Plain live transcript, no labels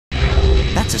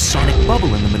creates a sonic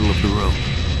bubble in the middle of the room.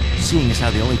 Seeing as how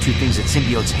the only two things that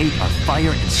symbiotes hate are fire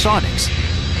and sonics,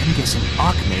 I'm guessing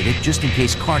Ock made it just in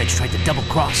case Carnage tried to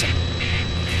double-cross him.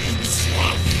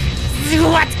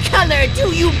 What color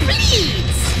do you bleed,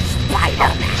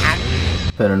 Spider-Man?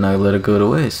 Better not let it go to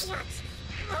waste.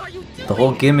 The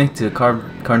whole gimmick to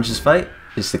Carnage's fight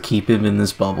is to keep him in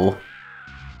this bubble.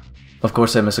 Of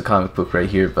course I miss a comic book right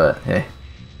here, but hey.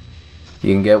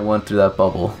 You can get one through that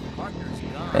bubble.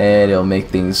 And it'll make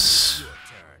things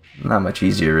not much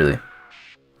easier, really.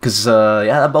 Because,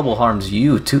 yeah, that bubble harms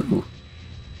you, too.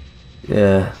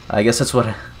 Yeah, I guess that's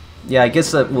what... Yeah, I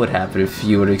guess that would happen if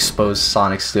you would expose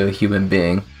Sonics to a human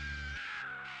being.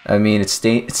 I mean, it's...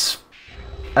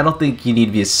 I don't think you need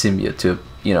to be a symbiote to,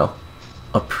 you know,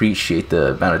 appreciate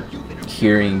the amount of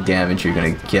hearing damage you're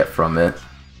gonna get from it.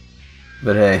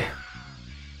 But hey.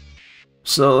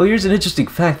 So here's an interesting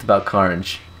fact about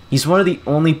Carnage. He's one of the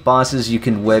only bosses you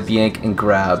can web yank and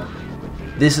grab.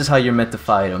 This is how you're meant to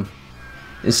fight him.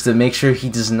 Is to make sure he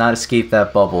does not escape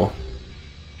that bubble.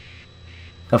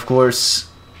 Of course,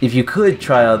 if you could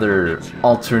try other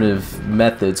alternative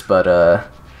methods, but are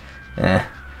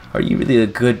you really a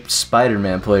good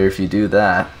Spider-Man player if you do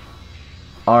that?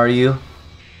 Are you?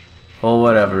 Well,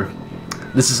 whatever.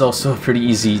 This is also a pretty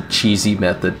easy, cheesy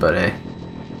method, but hey.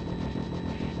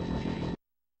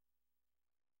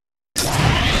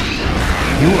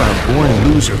 You are a born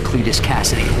loser, Cletus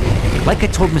Cassidy. Like I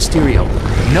told Mysterio,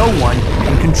 no one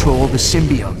can control the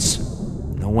symbiotes.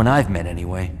 No one I've met,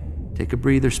 anyway. Take a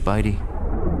breather, Spidey.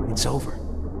 It's over.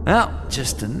 Well,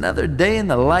 just another day in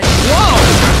the life.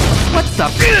 Whoa! What the?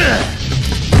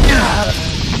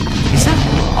 Is that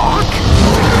Ock?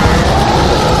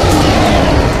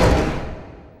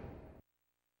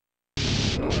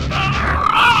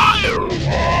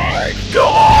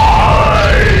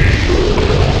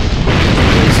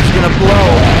 This is gonna blow.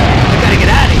 I gotta get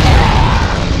out of here.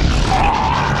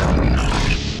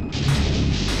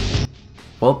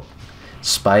 Well,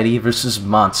 Spidey versus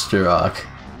Monster Ock.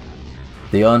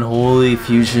 The unholy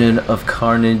fusion of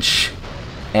Carnage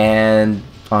and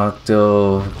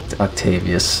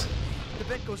Octavius.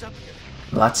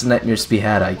 Lots of nightmares to be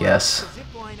had, I guess.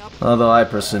 Although I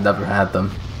personally never had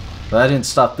them. But that didn't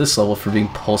stop this level from being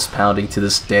pulse-pounding to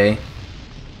this day.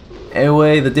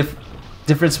 Anyway, the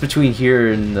difference between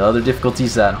here and the other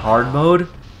difficulties, that hard mode,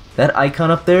 that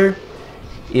icon up there,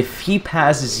 if he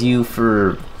passes you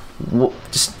for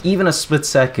just even a split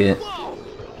second,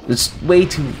 it's way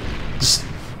too... Just,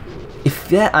 if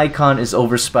that icon is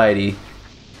over Spidey,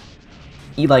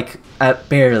 at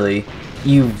barely,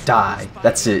 you die.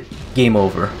 That's it. Game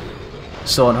over.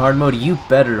 So in hard mode, you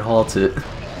better halt it.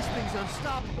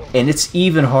 And it's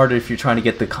even harder if you're trying to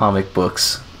get the comic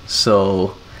books.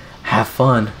 So, have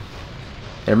fun.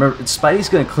 And remember, Spidey's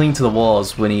gonna cling to the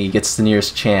walls when he gets the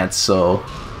nearest chance, so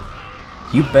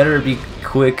you better be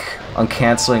quick on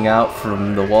canceling out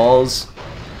from the walls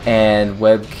and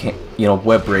web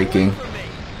breaking.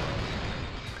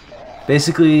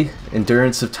 Basically,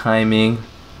 endurance of timing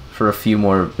for a few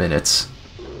more minutes.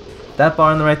 That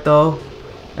bar on the right though,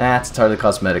 it's entirely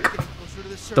cosmetic.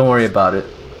 Don't worry about it.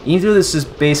 Even though this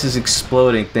base is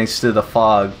exploding thanks to the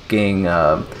fog getting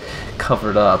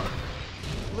covered up,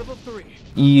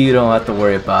 you don't have to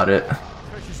worry about it.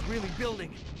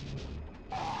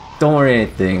 Don't worry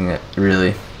anything,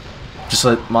 really. Just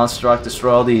let Monster Ock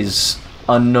destroy all these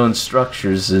unknown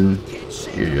structures and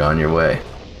you're on your way.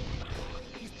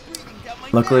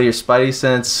 Luckily, your Spidey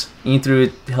sense, even through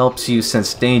it helps you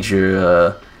sense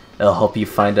danger, it'll help you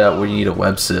find out where you need a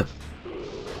web zip.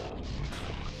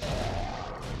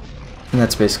 And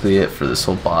that's basically it for this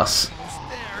whole boss.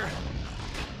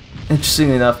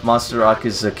 Interestingly enough, Monster Ock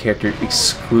is a character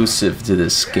exclusive to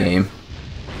this game.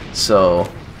 So,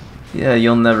 yeah,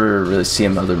 you'll never really see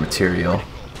him in other material.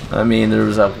 I mean, there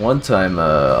was that one time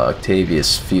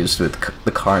Octavius fused with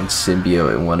the Carnage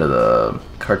Symbiote in one of the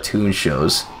cartoon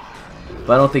shows.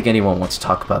 But I don't think anyone wants to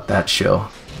talk about that show.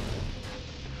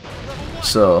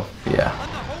 So, yeah.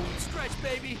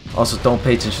 Also, don't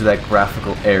pay attention to that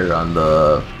graphical error on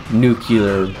the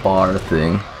nuclear bar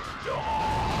thing.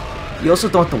 You also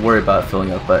don't have to worry about it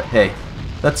filling up, but hey,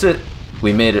 that's it.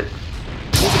 We made it.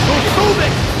 Move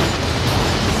it!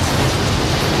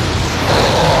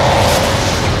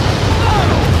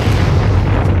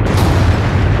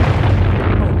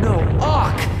 Oh no,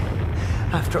 Ock!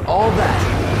 After all that,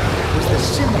 it was the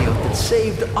symbiote that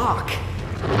saved Ock.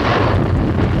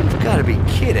 You've got to be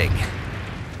kidding.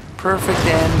 Perfect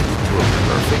end to a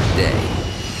perfect day.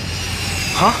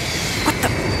 Huh? What the?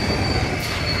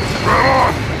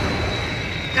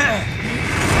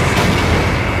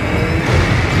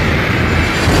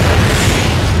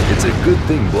 It's a good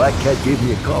thing Black Cat gave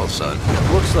me a call, son.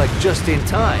 Looks like just in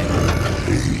time.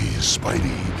 Hey,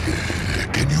 Spidey,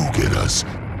 can you get us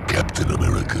Captain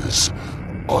America's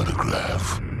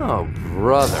autograph? Oh,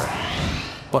 brother.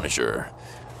 Punisher,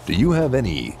 do you have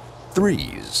any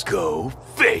threes? Go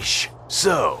fish!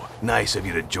 So, nice of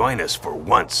you to join us for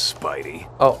once, Spidey.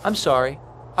 Oh, I'm sorry.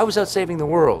 I was out saving the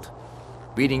world.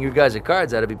 Beating you guys at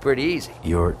cards ought to be pretty easy.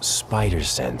 Your spider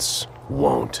sense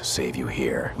won't save you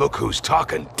here. Look who's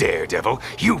talking, Daredevil.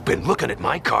 You've been looking at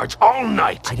my cards all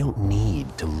night. I don't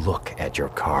need to look at your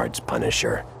cards,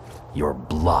 Punisher. Your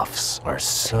bluffs are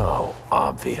so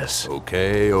obvious.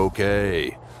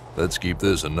 Okay. Let's keep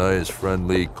this a nice,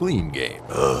 friendly, clean game.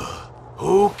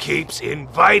 Who keeps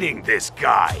inviting this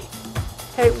guy?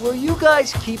 Hey, will you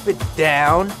guys keep it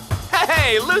down?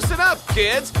 Hey, loosen up,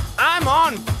 kids! I'm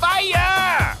on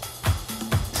fire!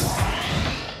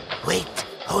 Wait,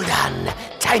 hold on.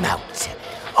 Time out.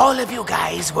 All of you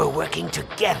guys were working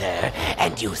together,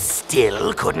 and you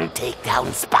still couldn't take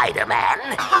down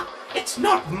Spider-Man? It's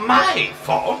not my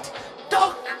fault.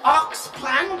 Doc Ock's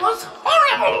plan was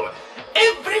horrible.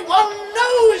 Everyone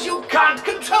knows you can't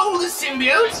control the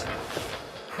symbiote.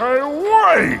 Hey,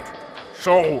 wait!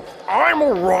 So, I'm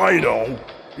a rhino,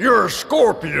 you're a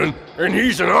scorpion, and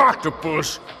he's an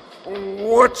octopus.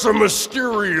 What's a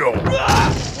Mysterio?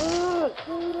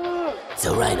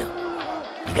 So, Rhino,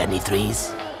 you got any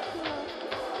threes?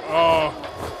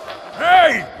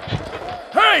 Hey!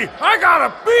 Hey, I got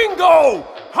a bingo!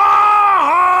 Ha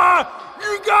ha!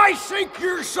 You guys think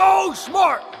you're so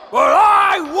smart, but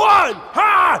I won!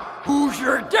 Ha! Who's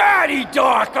your daddy,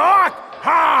 Doc Ock? Ha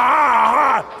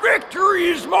ha ha! Victory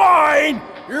is mine!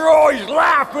 You're always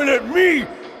laughing at me,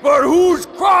 but who's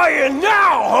crying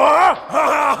now, huh?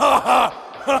 Ha ha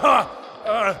ha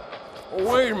ha!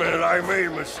 Wait a minute, I made a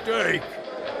mistake.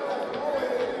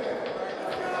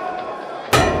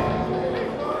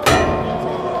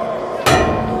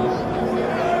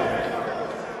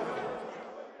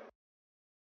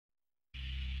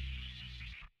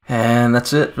 And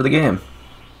that's it for the game.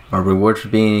 Our reward for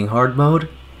being hard mode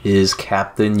is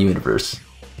Captain Universe.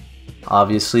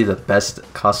 Obviously the best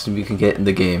costume you can get in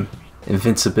the game.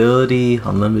 Invincibility,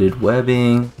 unlimited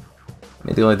webbing. I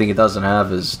mean, the only thing it doesn't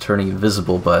have is turning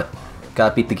invisible, but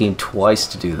gotta beat the game twice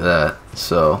to do that.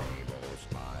 So,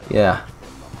 yeah.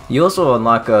 You also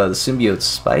unlock the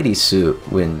symbiote's Spidey suit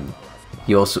when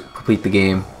you also complete the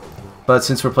game. But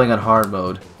since we're playing on hard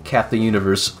mode, Captain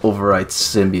Universe overrides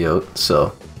symbiote,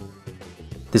 so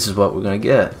this is what we're gonna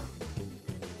get.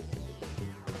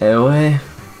 Anyway,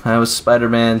 that was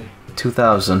Spider-Man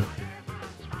 2000.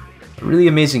 A really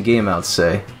amazing game, I would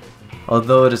say.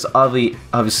 Although it is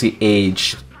obviously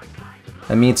aged.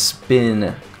 I mean, it's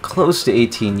been close to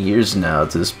 18 years now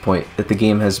to this point that the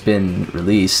game has been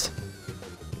released.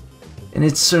 And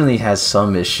it certainly has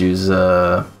some issues.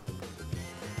 Let's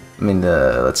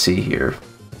see here.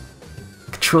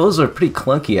 Controls are pretty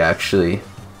clunky, actually.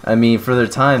 I mean, for their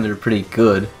time, they're pretty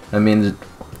good. I mean,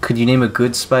 could you name a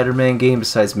good Spider-Man game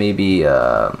besides maybe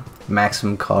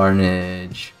Maximum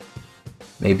Carnage,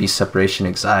 maybe Separation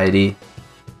Anxiety?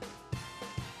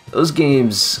 Those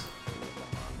games,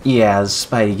 yeah, the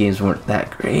Spidey games weren't that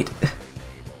great. I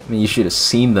mean, you should have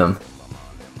seen them.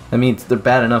 I mean, they're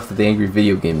bad enough that the Angry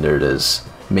Video Game Nerd has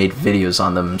made videos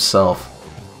on them himself.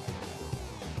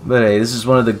 But hey, this is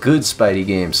one of the good Spidey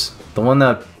games. The one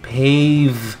that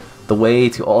paved the way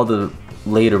to all the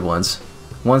later ones.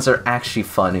 Ones that are actually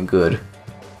fun and good.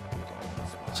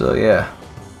 So yeah.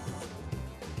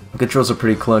 The controls are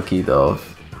pretty clunky though,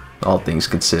 all things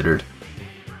considered.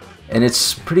 And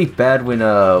it's pretty bad when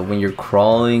you're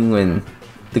crawling, when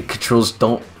the controls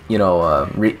don't,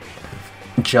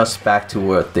 adjust back to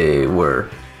what they were.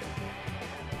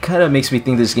 Kinda makes me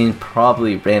think this game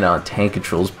probably ran on tank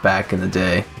controls back in the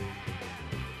day.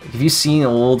 If you've seen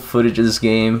old footage of this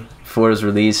game before it was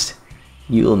released,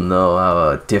 you'll know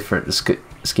how different this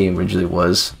game originally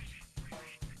was.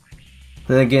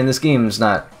 Then again, this game's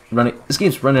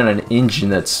running on an engine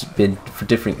that's been for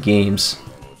different games.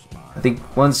 I think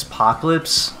one's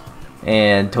Apocalypse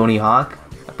and Tony Hawk.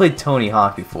 I played Tony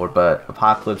Hawk before, but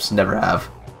Apocalypse never have.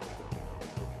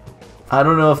 I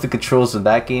don't know if the controls of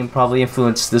that game probably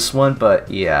influenced this one, but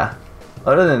yeah.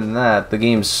 Other than that, the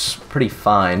game's pretty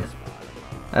fine.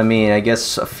 I mean, I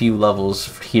guess a few levels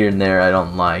here and there I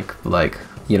don't like,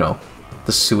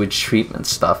 the sewage treatment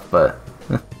stuff, but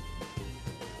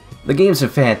the games are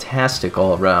fantastic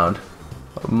all around.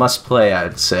 A must play,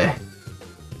 I'd say.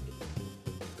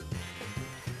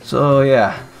 So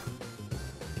yeah,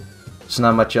 there's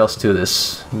not much else to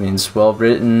this. I mean, it's well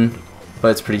written, but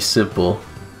it's pretty simple.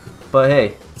 But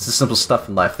hey, it's the simple stuff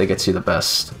in life that gets you the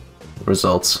best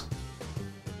results.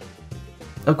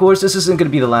 Of course, this isn't going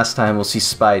to be the last time we'll see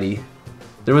Spidey.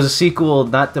 There was a sequel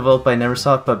not developed by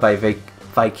Neversoft, but by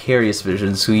Vicarious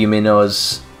Visions, who you may know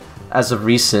as of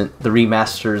recent, the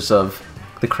remasters of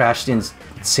the Crashed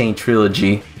Insane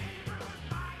trilogy.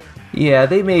 Yeah,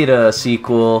 they made a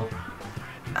sequel.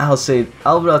 I'll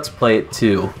let's play it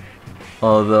too.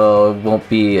 Although it won't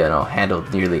be,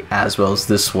 handled nearly as well as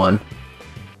this one.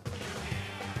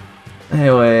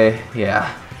 Anyway,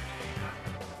 yeah.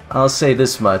 I'll say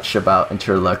this much about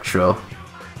Inter Electro.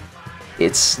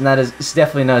 It's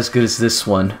definitely not as good as this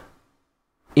one.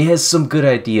 It has some good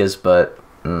ideas, but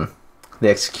the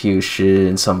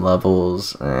execution, some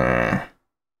levels,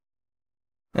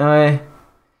 Anyway,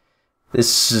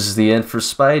 this is the end for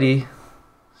Spidey.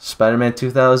 Spider-Man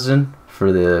 2000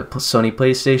 for the Sony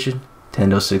PlayStation,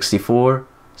 Nintendo 64,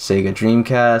 Sega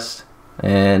Dreamcast,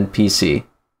 and PC.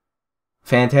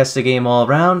 Fantastic game all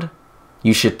around.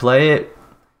 You should play it.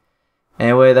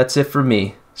 Anyway, that's it for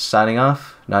me. Signing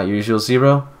off, Not Your Usual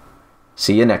Zero.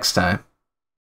 See you next time.